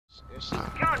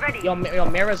Yo,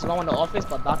 Mira's low in the office,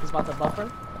 but Doc is about to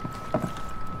buffer.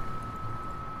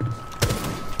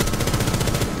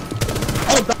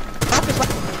 Oh, Doc is like...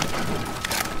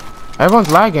 Everyone's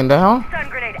lagging, the hell? Stun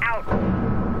grenade out.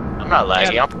 I'm not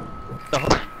lagging. Yeah. I'm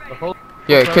The whole...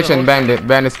 Yeah, kitchen, bandit.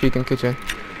 Bandit speaking kitchen.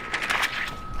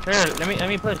 Here, let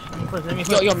me push. Let me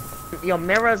push. Yo,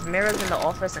 Mira's in the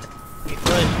office. And...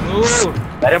 Push, move.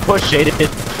 Let him push, Jaded. Let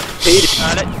him. It's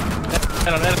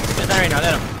not right now,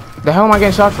 let him. The hell am I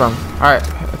getting shot from? Alright,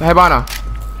 Hebana.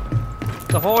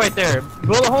 The hole right there.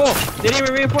 Blow the hole. They didn't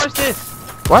even reinforce this.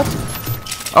 What?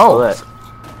 Blow Oh, that.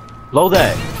 Blow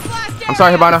that. I'm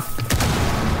sorry, Hebana.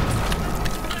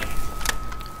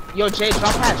 Yo, Jay,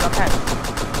 drop hatch.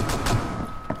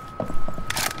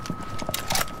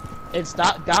 It's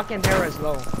Doc and Mira is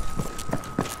low.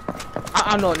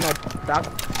 No, Doc.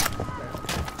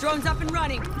 Drones up and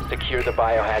running. Secure the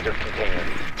biohazard container.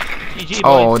 GG,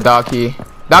 Oh, boys. Docky.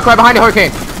 Doc right behind the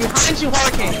hurricane. Behind you,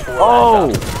 Hurricane.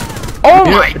 Oh! Oh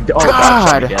my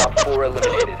god. Top 4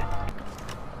 eliminated.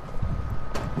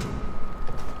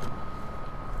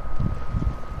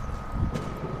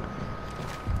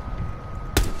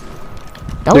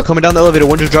 They're coming down the elevator.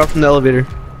 One just dropped from the elevator.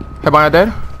 Hebana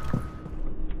dead?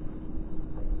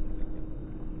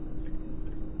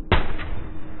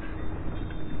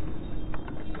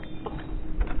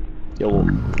 Yo,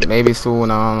 Maybe soon,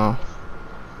 I don't know.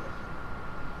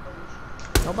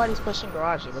 Nobody's pushing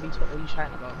garage. What are you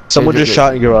trying to go? someone just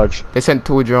shot in garage. They sent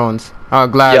 2 drones. Oh,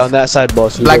 Glass. Yeah, on that side,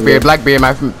 boss. Blackbeard,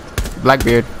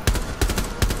 Blackbeard.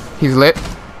 He's lit.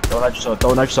 Don't I just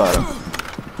saw him.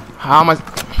 How much?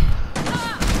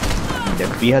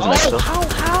 Yeah, B has an extra. How?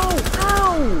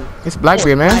 It's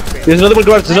Blackbeard, man. There's another one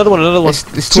garage. There's another one.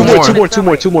 It's Two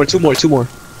more.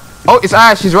 Oh, it's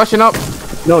Ash. She's rushing up.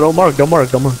 No, don't mark. I'm coming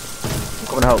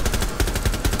to help.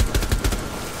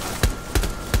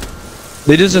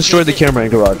 They just destroyed the camera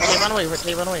in garage.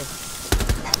 They run away.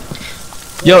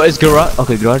 Yo, it's garage.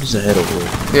 Okay, garage is ahead over here.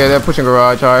 Yeah, they're pushing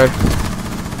garage hard.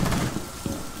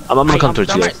 I'm gonna come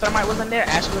towards you. Thermite wasn't there.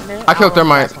 Ash wasn't there. I killed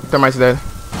Thermite. Thermite's dead.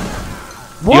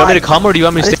 You want me to come or do you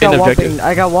want me to stay in the objective?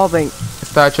 I got wallbang.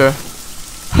 Thatcher.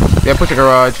 They're pushing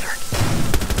garage.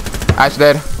 Ash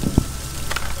dead.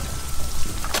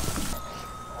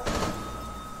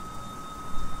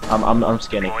 I'm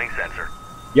scanning.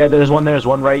 Yeah, there's one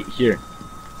right here.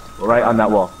 Right on that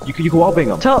wall. You can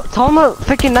wallbang him. Tell him the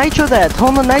freaking nitro that. Tell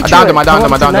him the nitro. I downed him. I got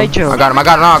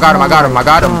him. I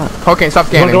got him. Okay, stop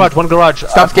scanning. One garage.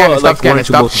 Stop scanning.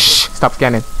 Stop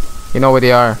scanning. You know where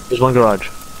they are. There's one garage.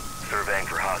 Surveying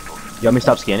for hostiles. You want me to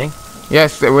stop scanning?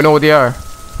 Yes, we know where they are.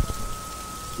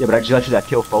 Yeah, but I just let you that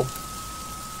kill foe.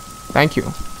 Thank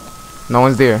you. No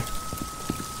one's there.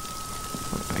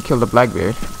 I killed the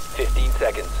Blackbeard. 15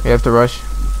 seconds. We have to rush.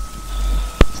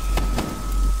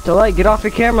 So like, get off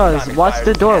your cameras. Watch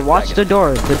the door. Watch the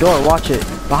door. The door. Watch it.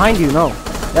 Behind you. No,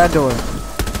 that door.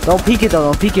 Don't peek it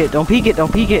though. Don't peek it. Don't peek it.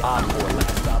 Don't peek it. On 4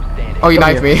 last stop standing. Oh, you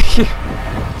knifed me.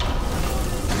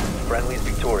 Friendly's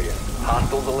victorious.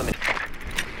 Hostiles eliminated.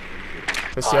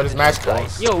 Let's see how this match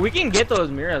goes. Yo, we can get those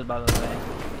mirrors by the way.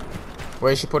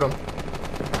 Where she put him?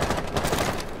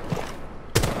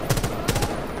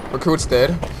 Recruit's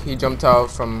dead. He jumped out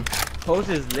from. Post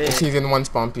is lit. He's in one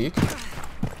spawn peak.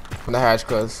 From the hatch,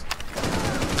 cuz.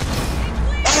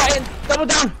 Alright, double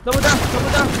down.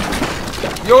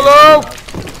 YOLO!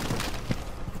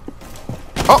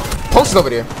 Oh, Post is over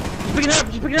there.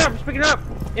 Just pick it up.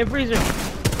 In freezer.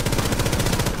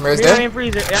 Where's Mirror that? in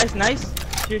freezer. Nice.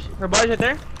 Her body's right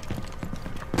there.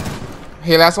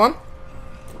 Hey, last one.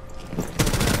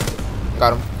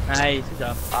 Got him. Nice, good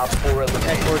job. Op 4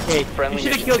 eliminated. 4K. Friendly You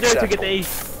should have mission killed her to get the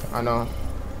successful. ace. I know.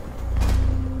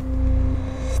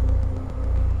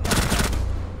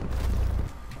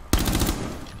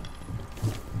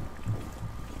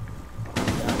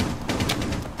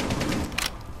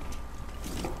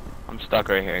 I'm stuck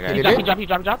right here, guys. You did? He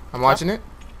drop. I'm watching it.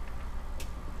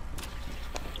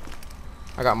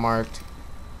 I got marked.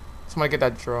 Somebody get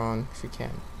that drone if you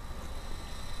can.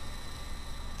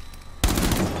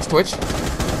 It's Twitch.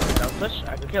 That was Twitch.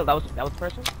 I could kill. That was the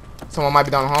person. Someone might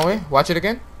be down the hallway. Watch it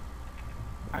again.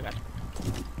 I got you.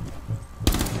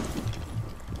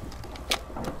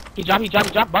 He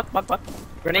dropped. Buck.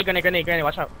 Grenade.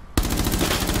 Watch out.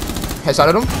 Headshot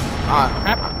at him.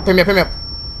 Crap. Pick me up.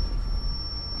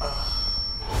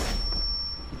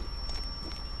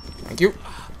 Thank you.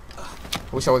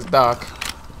 Wish I was Doc.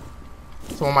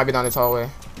 Someone might be down this hallway.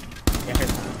 Yeah, here.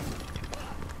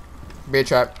 Bear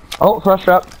trap. Oh, flush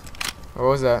trap. What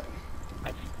was that?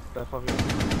 Nice. I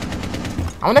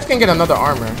wonder if I can get another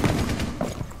armor.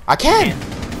 I can!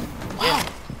 Wow.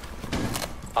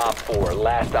 Op 4,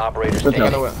 last operator I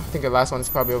standing. know what. I think the last one is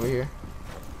probably over here.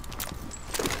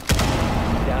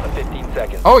 Down to 15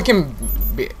 seconds. Oh, it can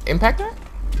be impact that?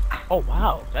 Oh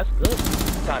wow, that's good.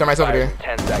 Time Thermite's over expires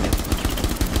there. in 10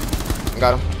 seconds.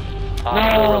 Got him.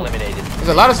 Op 4 eliminated. There's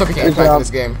a lot of stuff you can impact in this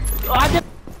game. Oh, I did.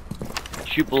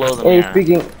 Shoot below the Hey, mirror.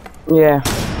 speaking. Yeah.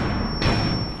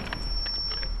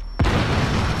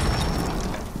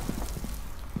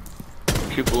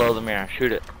 Shoot below the mirror.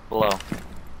 Shoot it below.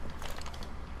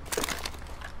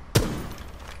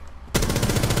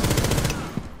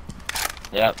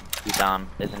 Yep, he's down,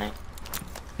 isn't he?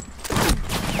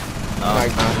 No,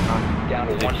 he's not. Down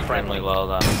to He's one extremely friendly. low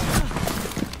though.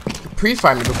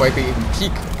 Pre-find me before I could even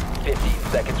peek.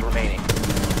 15 seconds remaining.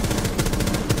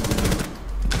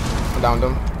 I downed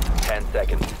him. 10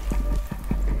 seconds.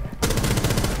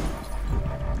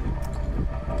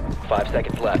 5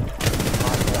 seconds left.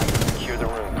 Secure the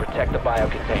room. Protect the bio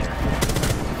container.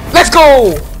 Let's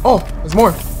go! Oh, there's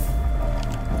more.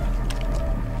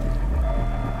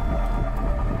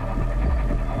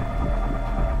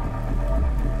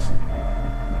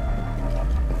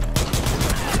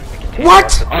 What?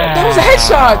 That was a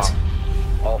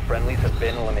headshot! All friendlies have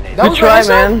been eliminated. That was Good try, a headshot?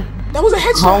 man. That was a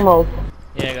headshot. Almost.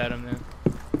 Yeah, I got him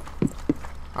then.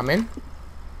 I'm in.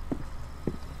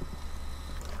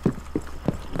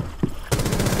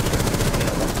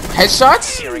 Headshots?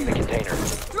 Securing the container.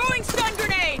 Throwing stun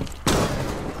grenade.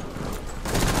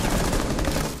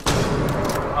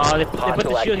 Oh, they put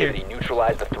Hostile the shield here. activity.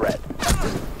 Neutralize the threat.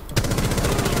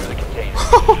 Secure the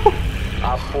container.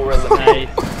 Op 4 eliminated.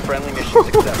 Friendly mission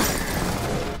successful.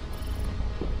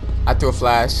 I threw a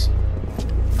flash.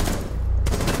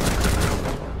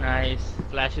 Nice.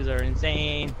 Flashes are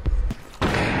insane.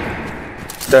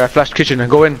 There, I flashed kitchen.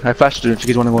 Go in. I flashed it if you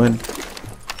guys want to go in.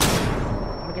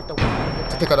 I'm gonna get the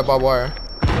one. Pick out the barbed wire.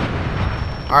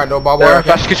 Alright, no barbed There, wire. I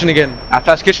flashed kitchen again. I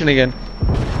flashed kitchen again.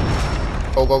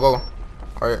 Go, go, go.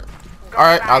 Alright.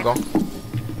 Alright, I'll go.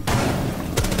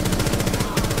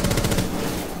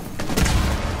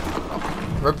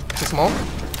 Rip to smoke.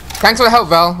 Thanks for the help,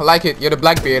 Val. I like it. You're the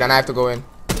Blackbeard and I have to go in.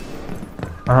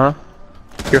 Uh huh.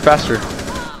 You're faster.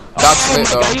 That's Oh lit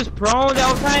my god, he though. was prone the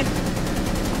whole time.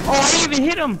 Oh, I didn't even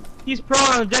hit him. He's prone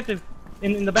on objective.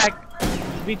 In the back.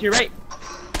 Be to your right.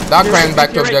 Doc You're ran right, back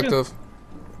to you're right, objective.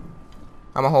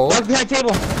 I'm a hold. Dog's behind table.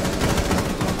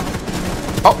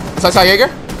 Oh, so I saw Jaeger?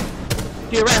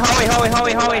 To your right, hallway.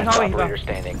 Last operator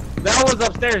standing. That was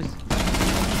upstairs.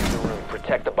 Secure the room.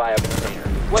 Protect the bio container.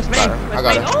 West main. I West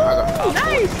got main. it. Oh, I got Op 4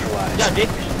 nice. neutralized. Yeah, Jake.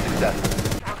 Mission successful.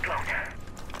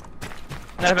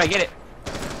 Not if I get it.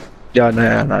 Yeah,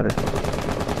 nah, not it.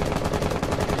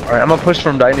 Alright, I'm gonna push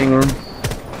from dining room.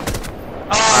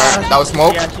 Alright, that was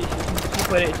smoke. Yeah, she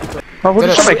put it. Oh, who Did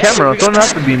just shot my it- camera? Don't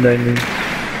have to be in dining room.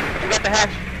 You got the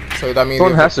hash. So that means Don't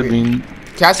you have to be in.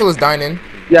 Castle is dining.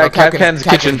 Yeah, No, Can's Captain's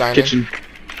kitchen. dining. Kitchen.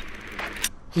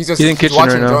 He's just He's in he's kitchen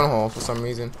watching right now. drone hole for some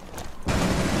reason.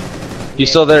 He's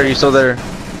still there. He's still there.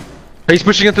 He's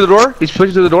pushing into the door. He's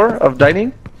pushing to the door of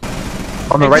dining.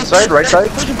 On the right side. Right side.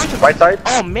 Push him. Right side.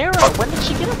 Oh, Mira, when did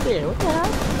she get up there? What the hell?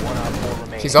 One Op 4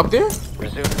 remaining. She's up there?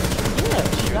 Resume.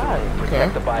 Yeah, she got it.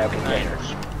 Protect the bio container.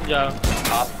 Yeah.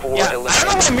 Op 4 Yeah, I don't know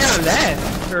eliminated. where Mira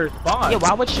left. Her spawn. Yeah,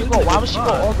 why would she go? Why would she go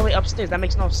all the way upstairs? That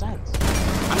makes no sense.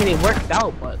 I mean, it worked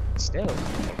out, but still.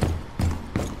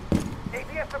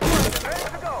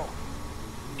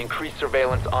 Increased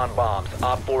surveillance on bombs.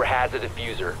 Op 4 has a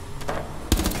diffuser.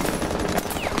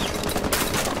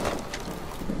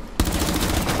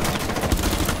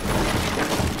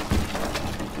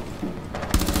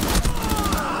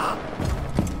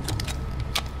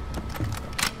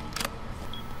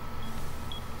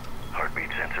 Heartbeat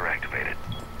sensor activated.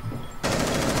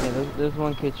 Yeah, there's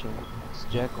one kitchen. It's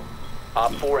Jekyll.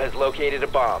 Op 4 has located a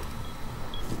bomb.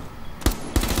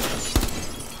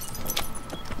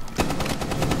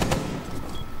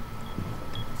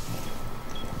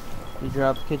 He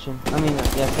dropped kitchen. I mean,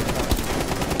 yeah, kitchen.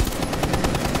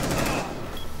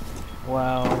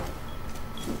 Wow.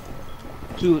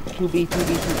 2B.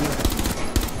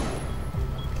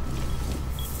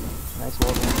 Nice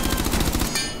wall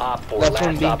there. Op 4 Left one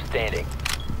last B. stop standing.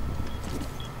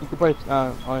 You could probably,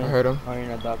 on I heard him. on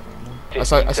your dock. I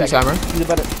see 15 seconds. Sammer. He's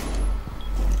about to.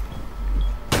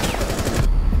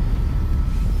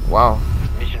 Wow.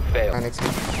 Mission failed. And it's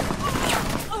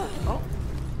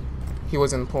he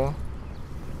was in pool.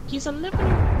 He's a living.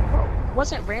 Bro,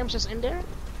 wasn't Rams just in there?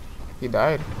 He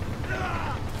died.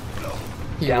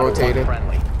 He Down to one rotated.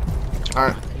 friendly.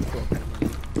 Alright.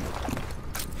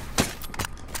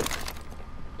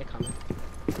 They're coming.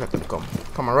 Let them come.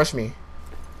 Come on, rush me.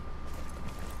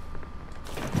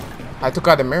 I took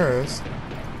out the mirrors.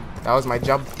 That was my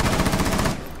job.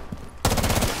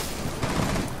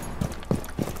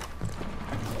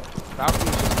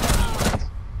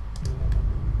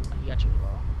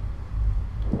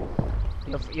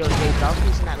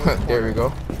 Valkyrie's in that little corner. There we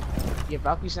go. Yeah,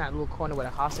 Valkyrie's in that little corner where the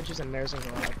hostages and Mirror's in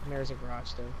garage. Mirror's in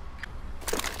garage too.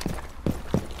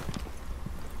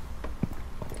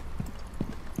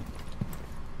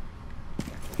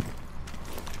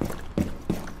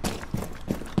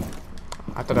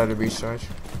 I thought I'd recharge.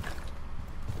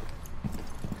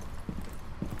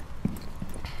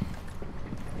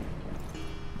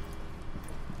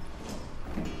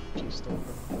 She's still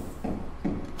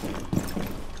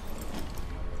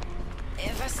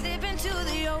If I slip into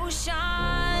the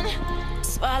ocean,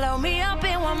 swallow me up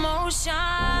in one motion.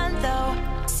 Though,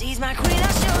 seize my queen,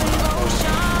 I'll show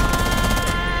devotion.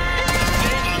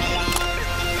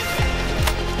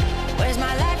 Where's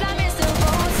my lifeline, Mr.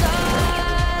 Bolton?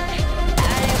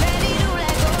 I ain't ready to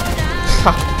let go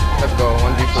now. Let's go,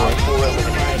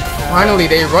 1v4. Finally,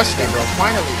 they rushed me, bro.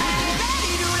 Finally.